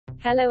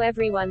Hello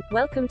everyone,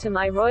 welcome to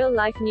my Royal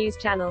Life News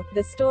channel.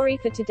 The story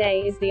for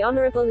today is the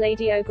Honourable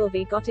Lady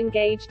Ogilvy got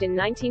engaged in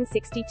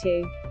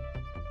 1962.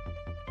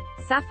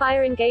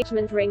 Sapphire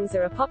engagement rings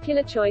are a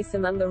popular choice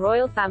among the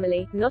royal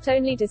family. Not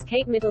only does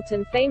Kate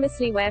Middleton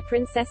famously wear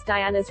Princess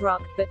Diana's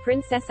rock, but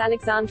Princess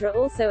Alexandra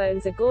also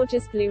owns a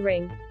gorgeous blue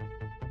ring.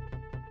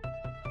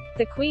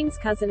 The Queen's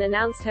cousin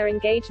announced her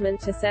engagement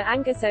to Sir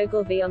Angus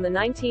Ogilvy on the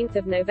 19th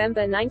of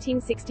November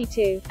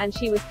 1962, and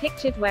she was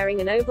pictured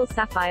wearing an oval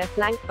sapphire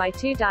flanked by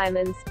 2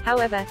 diamonds.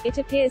 However, it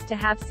appears to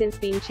have since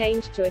been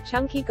changed to a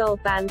chunky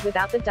gold band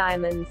without the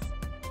diamonds.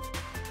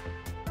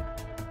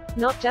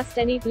 Not just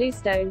any blue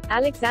stone,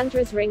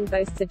 Alexandra's ring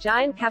boasts a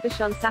giant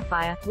cabochon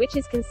sapphire, which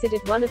is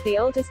considered one of the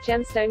oldest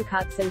gemstone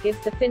cuts and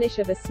gives the finish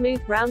of a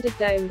smooth, rounded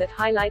dome that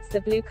highlights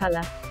the blue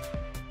color.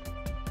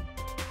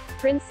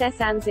 Princess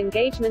Anne's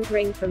engagement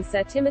ring from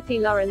Sir Timothy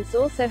Lawrence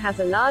also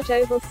has a large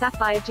oval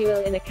sapphire jewel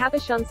in a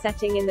cabochon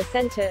setting in the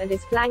center and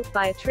is flanked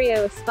by a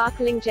trio of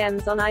sparkling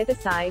gems on either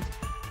side.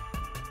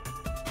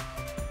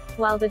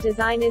 While the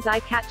design is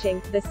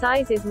eye-catching, the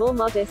size is more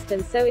modest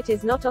and so it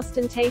is not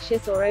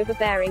ostentatious or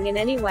overbearing in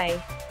any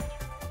way.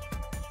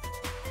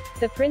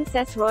 The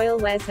Princess Royal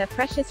wears her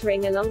precious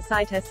ring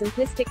alongside her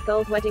simplistic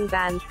gold wedding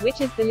band, which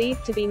is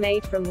believed to be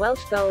made from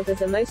Welsh gold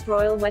as are most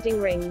royal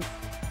wedding rings.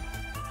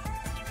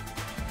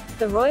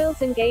 The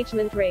royal's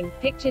engagement ring,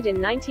 pictured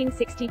in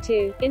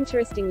 1962,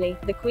 interestingly,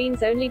 the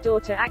Queen's only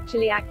daughter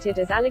actually acted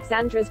as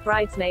Alexandra's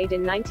bridesmaid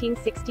in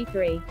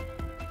 1963.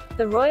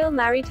 The royal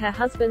married her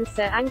husband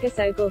Sir Angus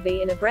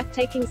Ogilvy in a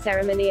breathtaking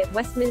ceremony at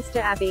Westminster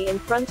Abbey in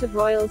front of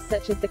royals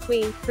such as the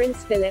Queen,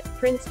 Prince Philip,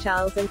 Prince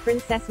Charles and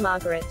Princess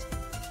Margaret.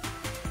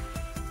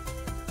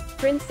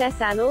 Princess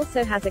Anne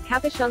also has a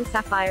cabochon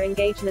sapphire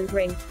engagement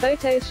ring.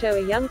 Photos show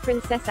a young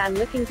Princess Anne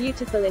looking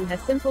beautiful in her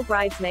simple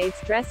bridesmaid's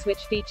dress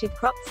which featured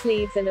cropped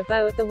sleeves and a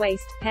bow at the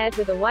waist, paired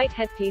with a white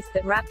headpiece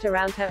that wrapped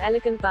around her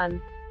elegant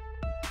bun.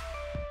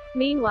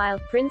 Meanwhile,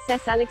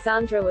 Princess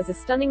Alexandra was a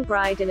stunning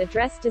bride in a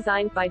dress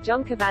designed by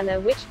John Cavanagh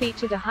which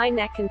featured a high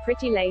neck and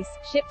pretty lace,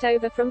 shipped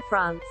over from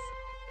France.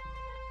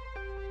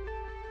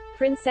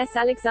 Princess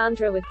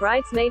Alexandra with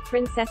bridesmaid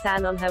Princess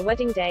Anne on her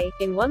wedding day.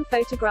 In one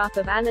photograph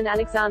of Anne and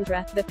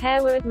Alexandra, the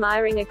pair were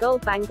admiring a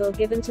gold bangle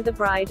given to the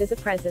bride as a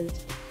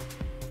present.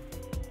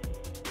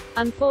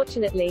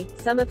 Unfortunately,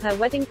 some of her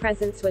wedding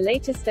presents were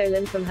later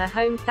stolen from her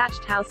home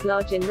thatched house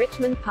lodge in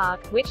Richmond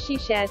Park, which she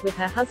shared with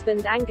her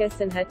husband Angus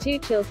and her 2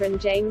 children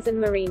James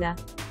and Marina.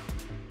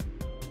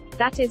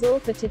 That is all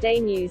for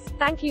today's news.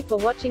 Thank you for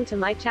watching to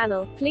my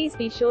channel. Please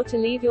be sure to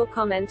leave your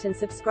comment and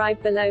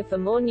subscribe below for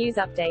more news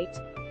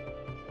update.